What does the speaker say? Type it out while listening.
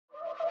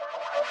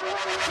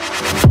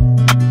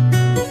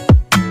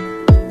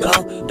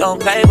Don't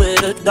play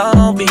with it,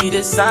 don't be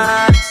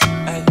dishonest.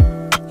 Ay,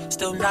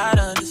 still not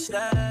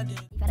understanding.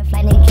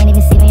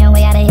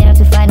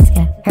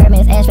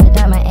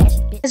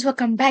 Guys,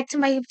 welcome back to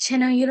my YouTube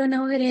channel. You don't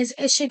know who it is.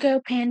 It's your girl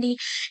Pandy,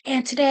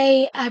 and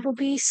today I will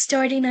be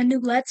starting a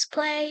new Let's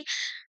Play.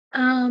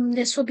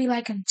 This will be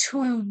like a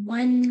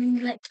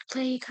 2-in-1 Let's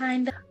Play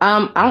kind of.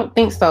 I don't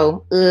think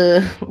so.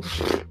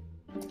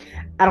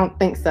 I don't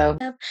think so.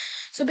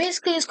 So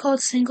basically, it's called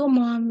Single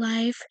Mom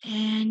Life,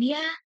 and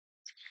yeah,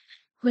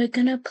 we're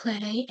gonna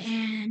play,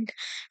 and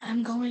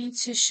I'm going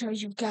to show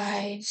you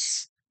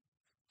guys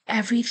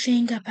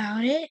everything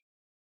about it.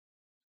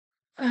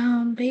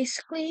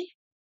 Basically.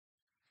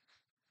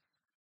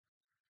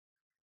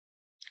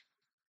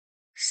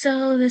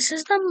 So this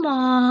is the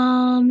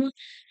mom.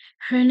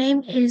 Her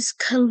name is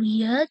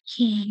Kalia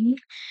King.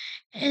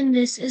 And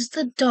this is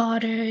the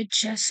daughter,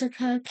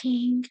 Jessica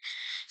King.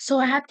 So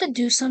I have to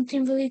do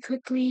something really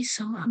quickly.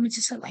 So I'm gonna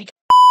just like.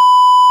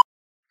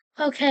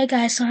 Okay,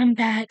 guys, so I'm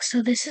back.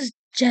 So this is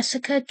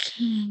Jessica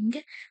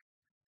King.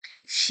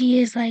 She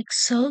is like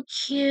so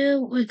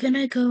cute. We're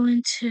gonna go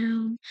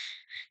into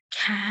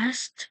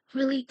cast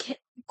really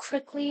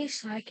quickly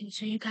so I can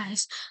show you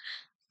guys.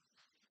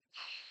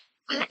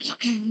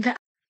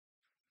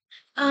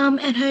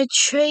 And her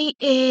trait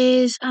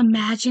is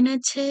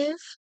imaginative.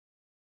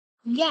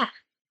 Yeah.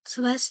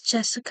 So that's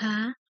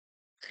Jessica.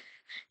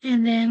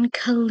 And then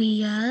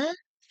Kalia.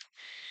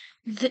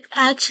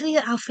 Actually,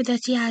 the outfit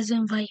that she has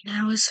in right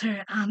now is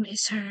her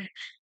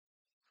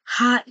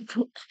hot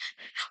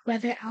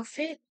weather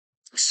outfit.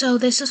 So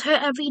this is her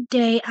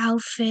everyday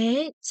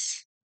outfit.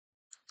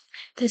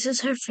 This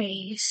is her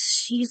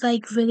face. She's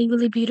like really,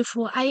 really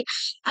beautiful. I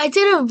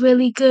did a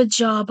really good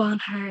job on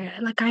her.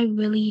 Like I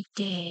really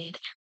did.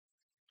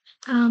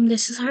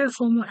 This is her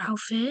formal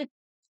outfit.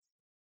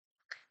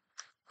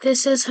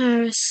 This is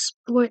her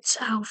sports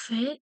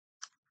outfit.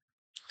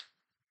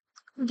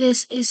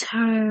 This is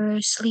her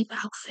sleep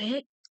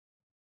outfit.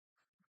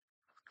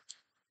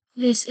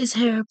 This is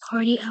her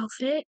party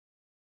outfit.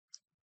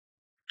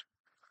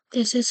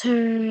 This is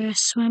her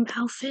swim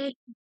outfit.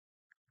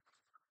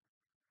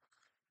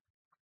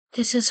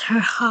 This is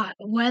her hot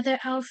weather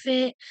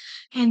outfit.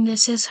 And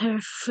this is her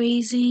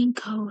freezing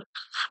coat.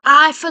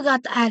 I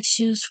forgot to add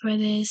shoes for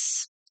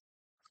this.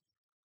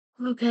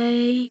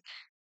 Okay.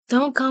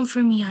 Don't come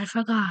for me, I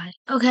forgot.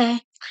 Okay.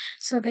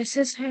 So this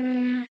is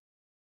her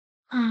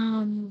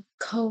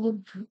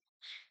cold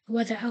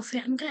weather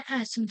outfit. I'm gonna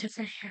add some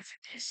different hair for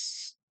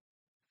this.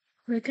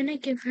 We're gonna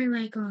give her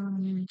like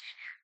we're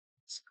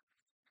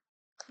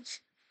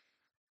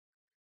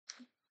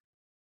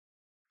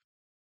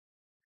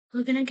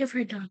gonna give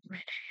her dark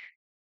red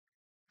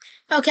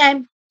hair.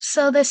 Okay,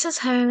 so this is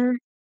her.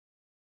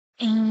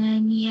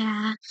 And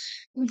yeah,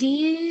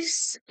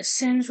 these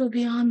Sims will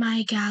be on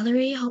my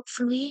gallery,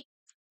 hopefully.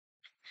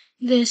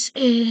 This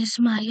is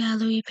my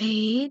gallery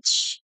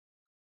page,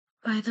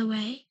 by the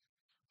way.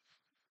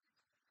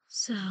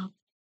 So,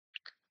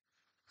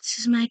 this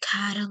is my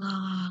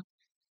catalog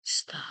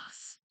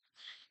stuff.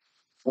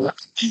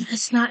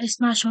 It's not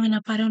showing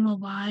up. I don't know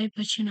why,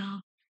 but you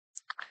know.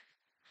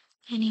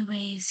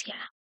 Anyways,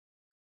 yeah.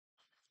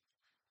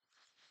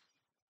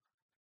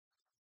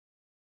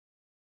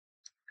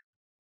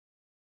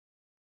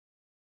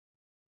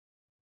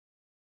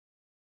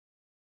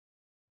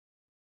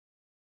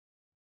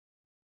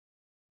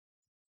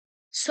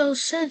 So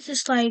since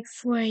it's like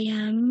 4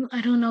 a.m.,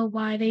 I don't know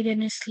why they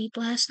didn't sleep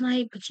last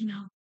night, but you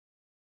know.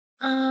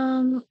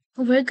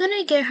 We're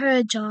gonna get her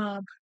a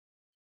job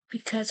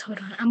because hold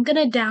on, I'm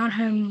gonna down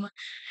her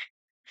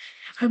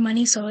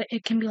money so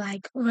it can be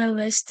like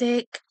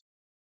realistic.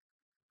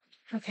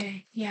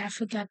 Okay, yeah, I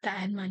forgot to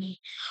add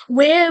money.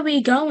 Where are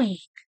we going?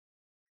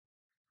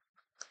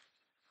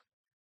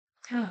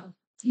 Oh,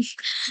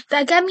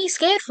 that got me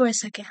scared for a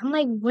second. I'm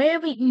like, where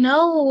are we?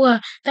 No,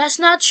 that's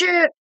not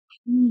your.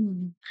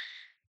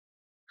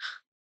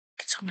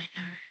 Gets on my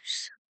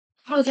nerves.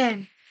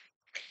 Okay,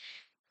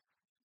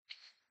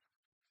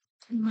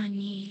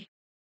 money.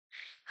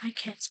 I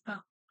can't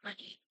spell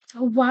money.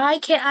 Why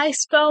can't I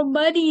spell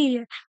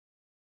money?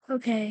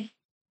 Okay,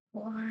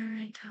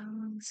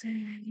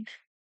 4,000.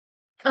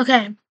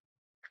 Okay,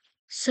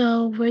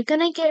 so we're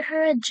gonna get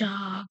her a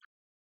job.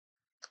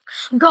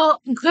 Go,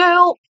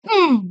 girl.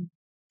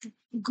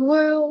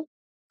 Girl,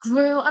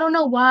 girl. I don't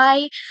know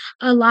why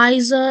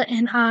Eliza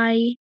and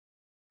I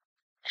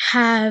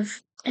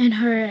have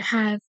enemies.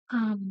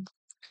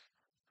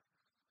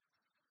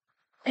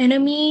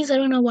 I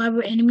don't know why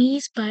we're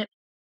enemies, but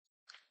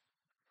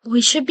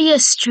we should be a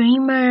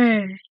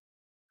streamer.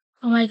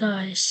 Oh my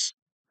gosh.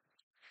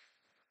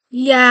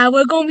 Yeah,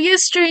 we're gonna be a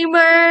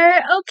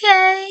streamer.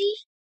 Okay.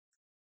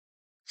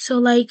 So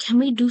like, can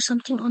we do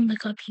something on the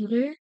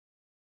computer?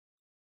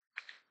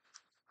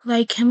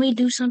 Like, can we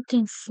do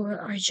something for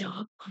our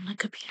job on the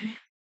computer?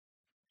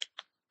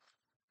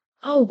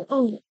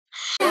 Oh,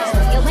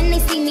 Yeah, when they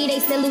see me, they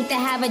salute to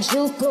have a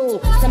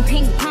juku. Some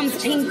pink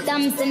pumps, pink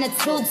thumbs, and a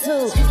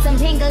tutu. Some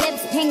pink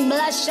lips, pink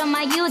blush on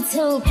my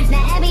YouTube.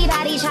 Now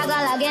everybody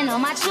chocolate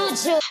on my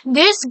choo-choo.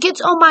 This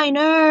gets on my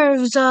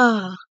nerves.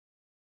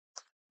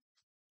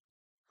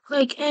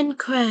 Like, end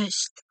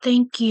crest.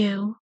 Thank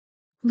you.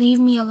 Leave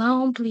me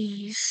alone,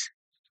 please.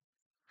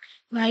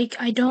 Like,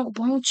 I don't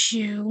want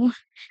you.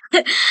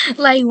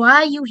 Like, why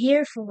are you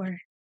here for?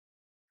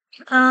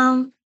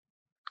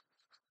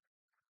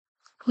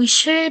 We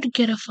should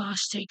get a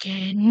foster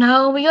kid.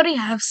 No, we already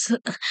have.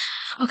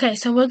 Okay,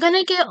 so we're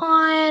gonna get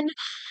on.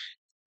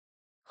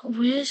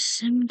 Where's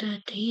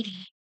Simda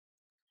dating?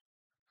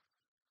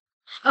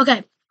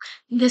 Okay,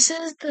 this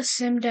is the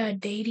Simda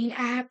dating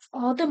app.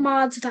 All the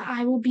mods that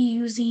I will be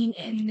using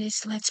in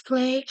this Let's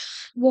Play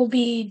will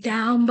be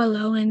down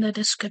below in the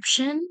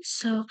description.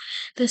 So,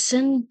 the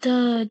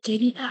Simda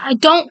dating app. I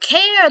don't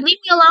care! Leave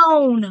me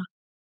alone!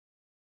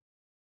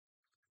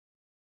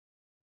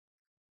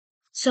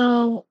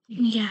 So,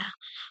 yeah.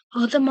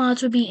 All the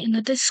mods will be in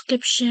the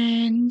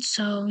description.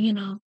 So,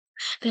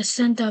 the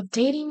Simda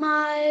dating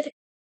mod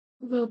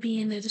will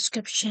be in the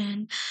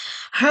description.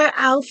 Her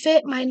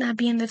outfit might not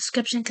be in the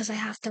description because I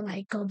have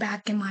to go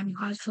back in my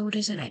mod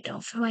folders and I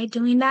don't feel like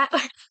doing that.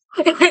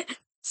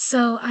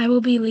 So I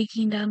will be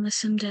linking down the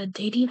Simda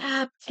dating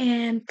app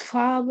and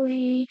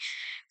probably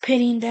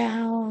putting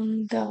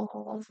down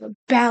the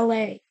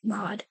ballet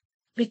mod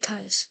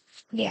because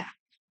yeah.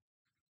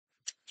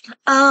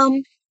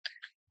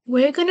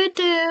 We're gonna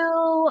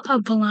do a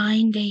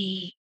blind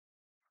date.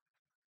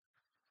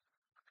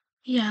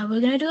 Yeah, we're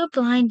gonna do a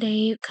blind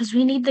date because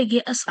we need to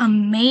get us a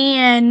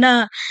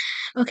man.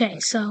 Okay,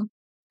 so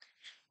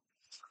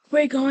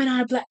we're going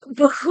on a black.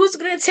 But who's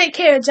gonna take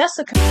care of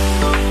Jessica?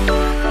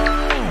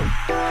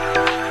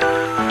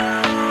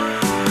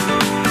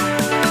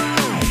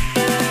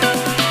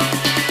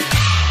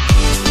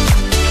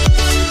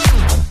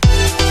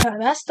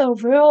 That's the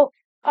real.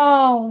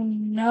 Oh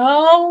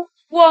no!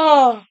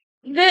 Whoa!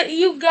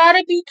 You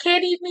gotta be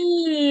kidding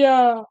me!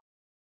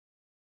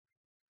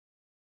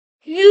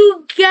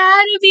 You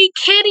gotta be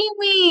kidding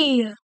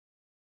me!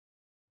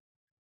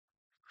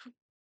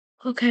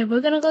 Okay,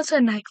 we're gonna go to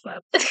a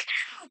nightclub.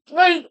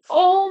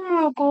 Oh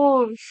my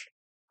gosh!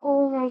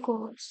 Oh my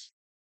gosh!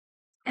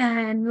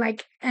 And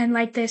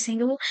they're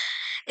single.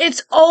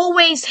 It's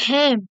always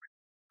him.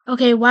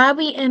 Okay, why are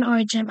we in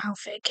our gym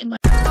outfit?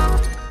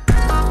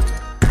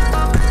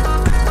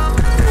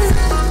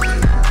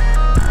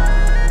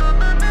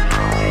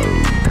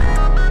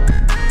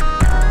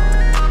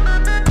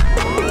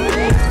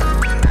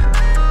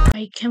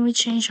 Can we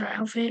change our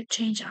outfit?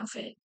 Change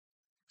outfit.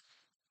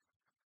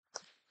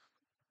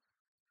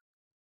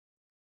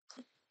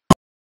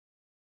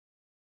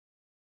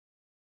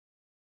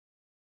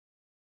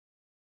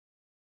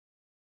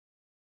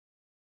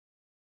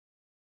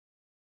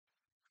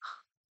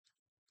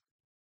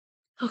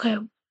 Okay.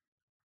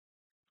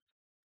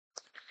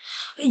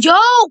 Yo,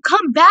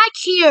 come back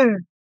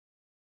here!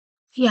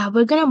 Yeah,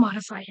 we're gonna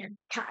modify him,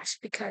 Cash,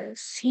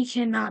 because he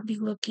cannot be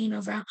looking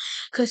around.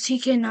 Because he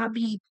cannot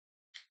be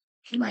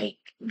like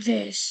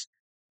this.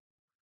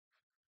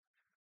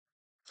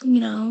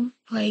 Feel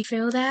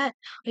that?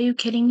 Are you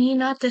kidding me?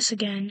 Not this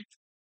again.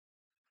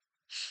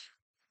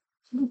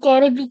 You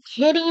gotta be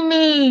kidding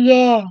me!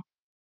 Yeah.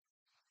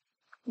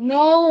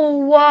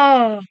 No,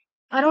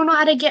 I don't know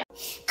how to get.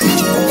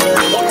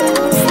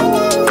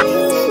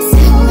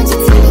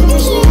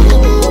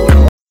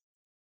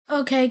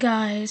 Okay,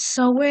 guys,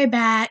 so we're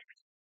back.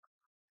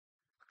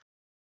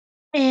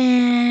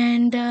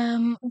 And,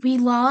 we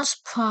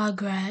lost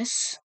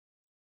progress.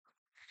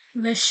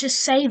 Let's just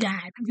say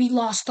that. We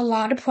lost a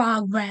lot of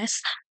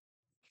progress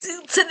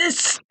due to this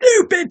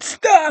stupid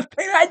stuff,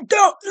 and I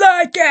don't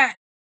like it!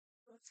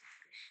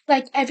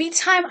 Like, every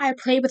time I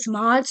play with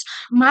mods,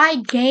 my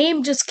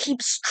game just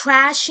keeps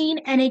crashing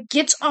and it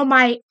gets on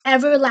my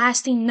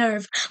everlasting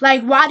nerve.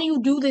 Like, why do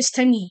you do this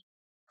to me?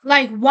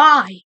 Like,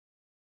 why?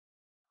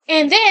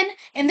 And then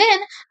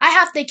I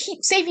have to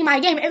keep saving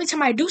my game every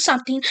time I do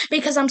something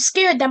because I'm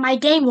scared that my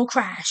game will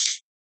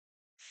crash.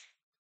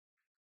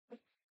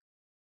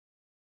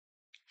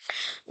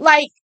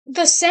 Like,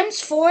 the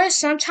Sims 4,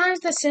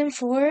 sometimes the Sims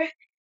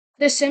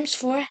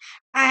 4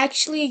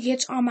 actually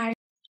gets on my.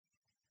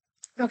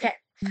 Okay.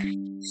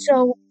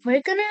 So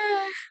we're gonna.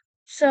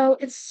 So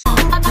it's.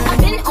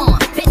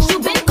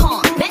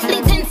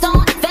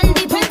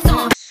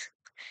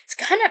 It's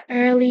kind of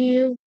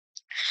early.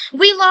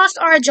 We lost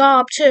our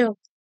job too.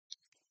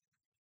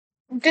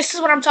 This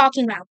is what I'm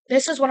talking about.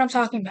 This is what I'm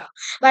talking about.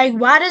 Like,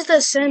 why does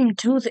the Sim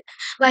do this?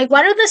 Like,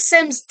 why do the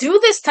Sims do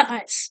this to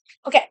us?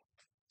 Okay.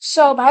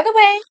 So, by the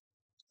way,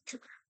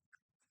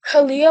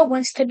 Kalia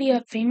wants to be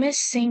a famous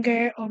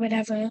singer or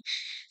whatever.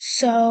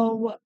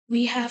 So,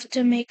 we have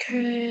to make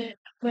her.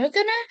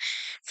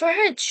 For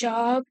her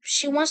job,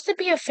 she wants to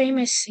be a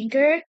famous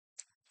singer.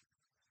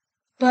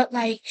 But,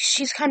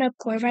 she's kind of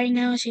poor right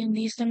now. She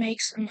needs to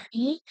make some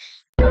money.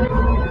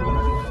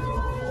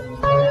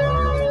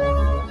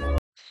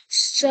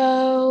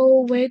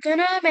 So, we're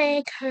gonna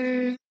make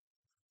her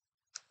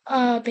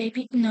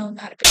Baby, no,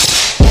 not a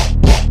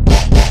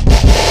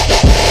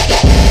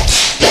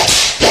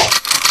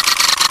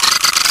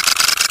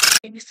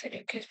babysitter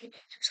because we need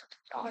to do something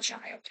with our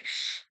child.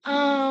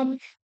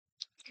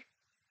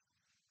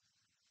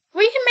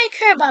 We can make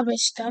her a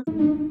barista.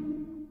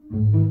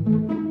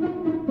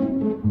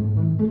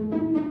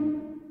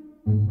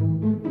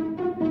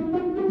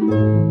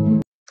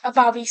 A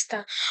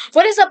barista.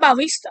 What is a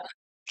barista?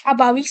 A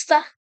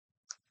barista?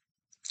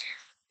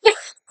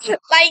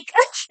 like,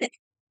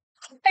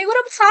 like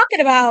what I'm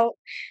talking about.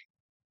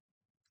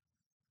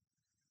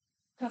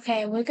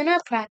 Okay, we're gonna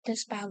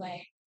practice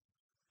ballet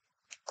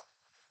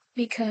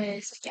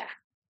because yeah,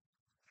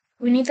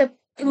 we need to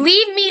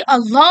leave me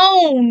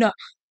alone.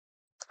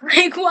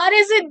 Like, why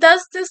does it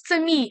does this to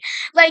me?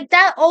 Like,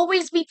 that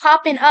always be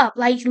popping up.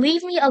 Like,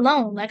 leave me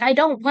alone. Like,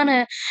 don't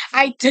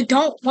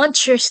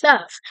want your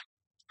stuff.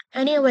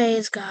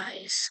 Anyways,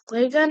 guys,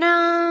 we're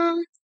gonna.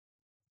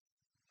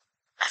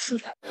 I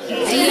forgot.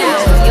 Hey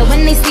yo,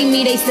 when they see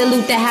me, they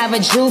salute to have a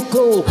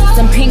juku.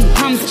 Some pink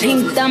pumps,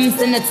 pink thumbs,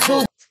 and a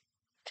two.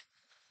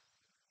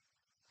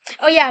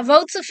 Oh yeah,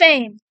 vote to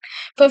fame.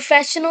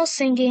 Professional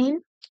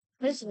singing.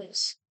 What is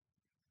this?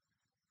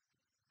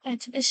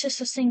 It's just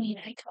a singing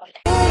icon.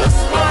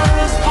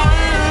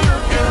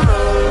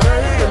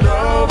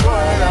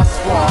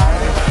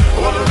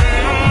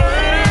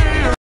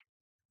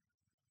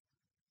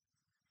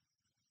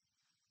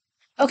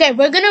 Okay,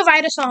 we're gonna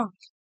write a song.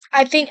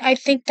 I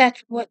think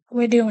that's what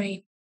we're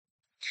doing.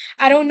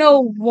 I don't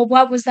know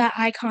what was that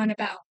icon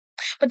about.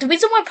 But the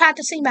reason we're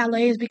practicing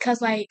ballet is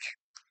because like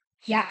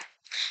yeah.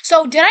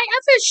 So did I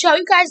ever show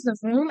you guys the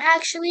room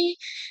actually?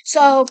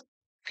 So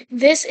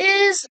this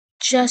is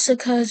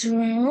Jessica's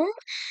room.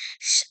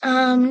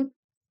 Um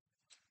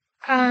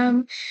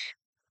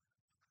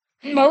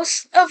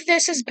most of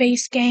this is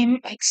base game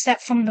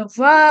except from the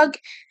rug,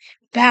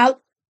 the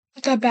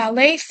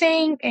ballet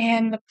thing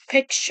and the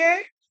picture.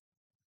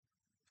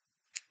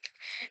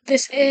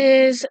 This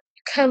is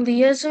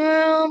Kalia's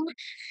room.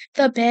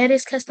 The bed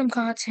is custom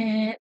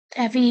content.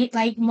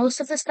 Most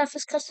of the stuff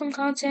is custom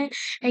content,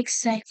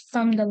 except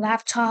from the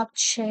laptop,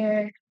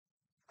 chair,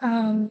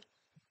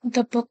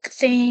 the book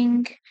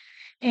thing,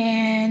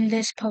 and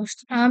this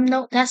post.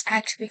 No, that's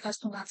actually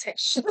custom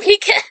content.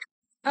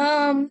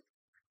 um,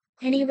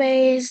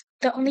 anyways,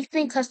 the only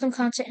thing custom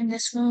content in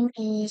this room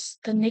is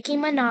the Nicki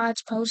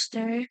Minaj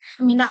poster.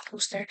 I mean, not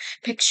poster,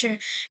 picture,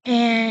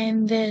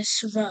 and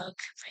this rug.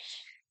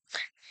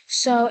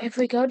 So if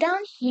we go down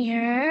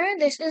here,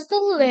 this is the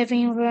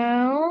living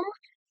room.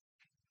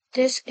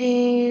 This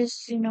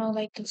is,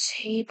 like the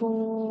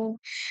table.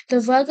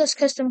 The rug is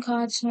custom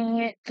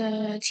content.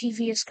 The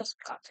TV is custom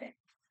content.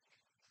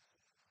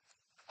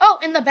 Oh,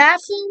 in the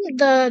bathroom,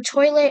 the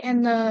toilet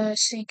and the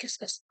sink is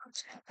custom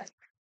content.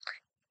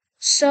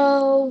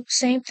 So,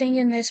 same thing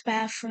in this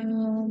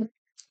bathroom.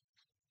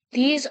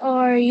 These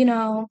are,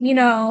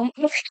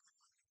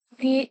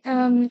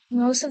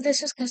 most of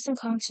this is custom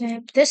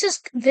content. This is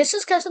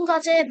custom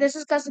content. This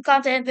is custom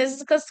content. This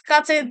is custom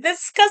content. This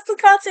is custom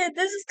content.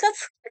 This is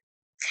custom,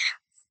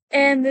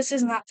 and this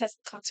is not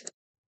custom content.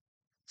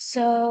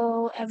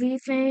 So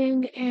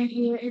everything in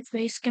here is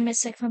basically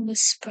missing from the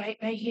sprite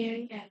right here.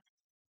 Yeah,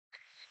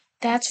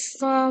 that's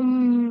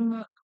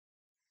from.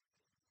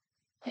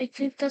 I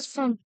think that's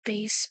from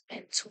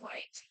Basement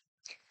White.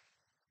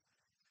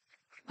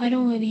 I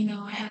don't really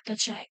know. I have to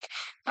check.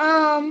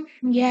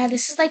 Yeah,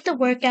 this is like the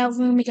workout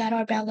room. We got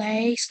our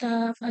ballet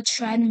stuff, a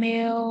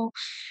treadmill.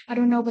 I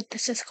don't know what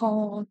this is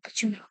called,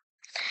 but you know.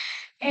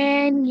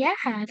 And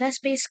yeah, that's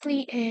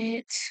basically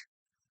it.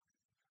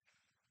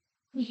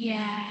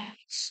 Yeah.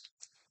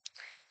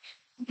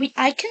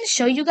 I can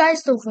show you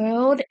guys the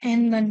world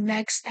in the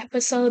next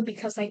episode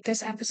because like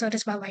this episode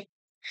is about like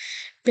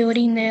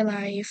building their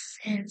life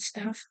and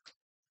stuff.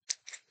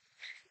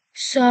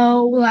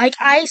 So, like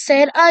I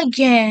said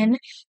again,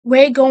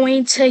 we're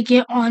going to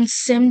get on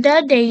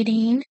Simda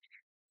dating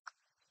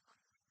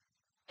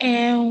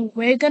and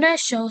we're gonna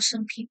show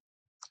some people.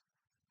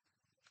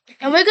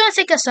 And we're gonna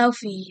take a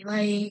selfie.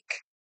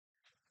 Like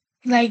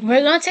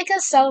we're gonna take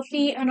a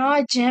selfie in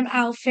our gym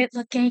outfit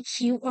looking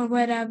cute or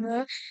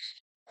whatever.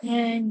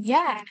 And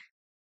yeah.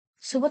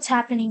 So what's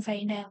happening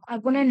right now? I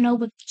wanna know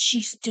what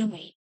she's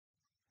doing.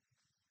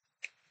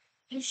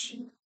 Is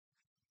she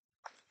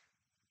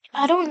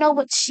I don't know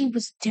what she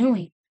was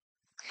doing.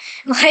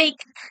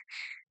 Like,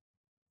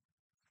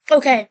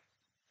 okay.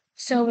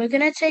 So we're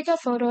gonna take a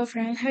photo of her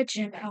in her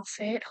gym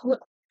outfit.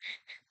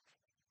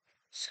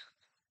 So,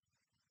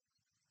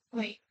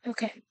 wait,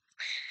 okay.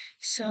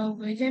 So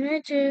we're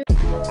gonna do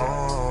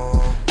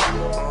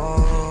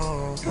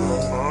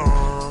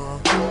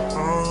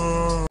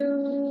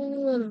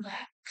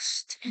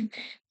relaxed and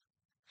then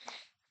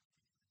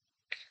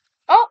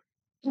oh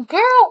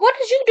girl, what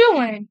is you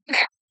doing?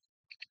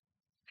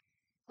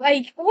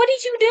 Like, what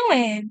is you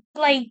doing?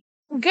 Like,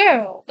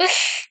 girl.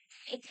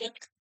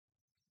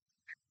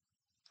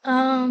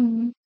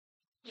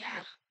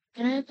 Yeah.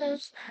 Gonna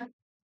post that.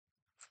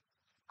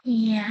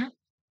 Yeah.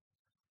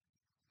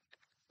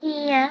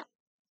 Yeah.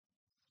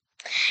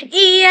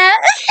 Yeah.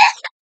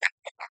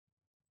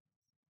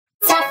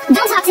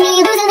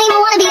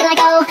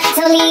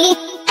 Ellie.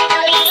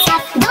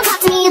 Don't talk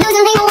to me,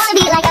 losing people wanna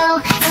be like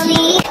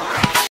Ellie.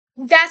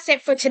 That's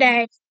it for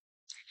today.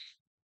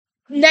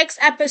 Next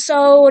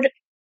episode,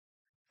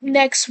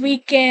 next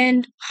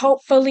weekend,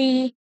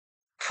 hopefully,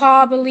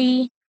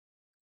 probably.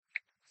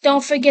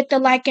 Don't forget to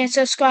like and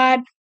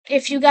subscribe.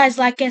 If you guys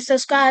like and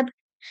subscribe,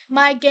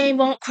 my game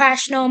won't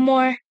crash no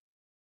more.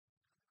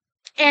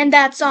 And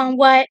that's on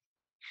what?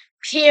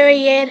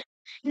 Period.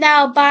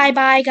 Now,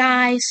 bye-bye,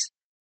 guys.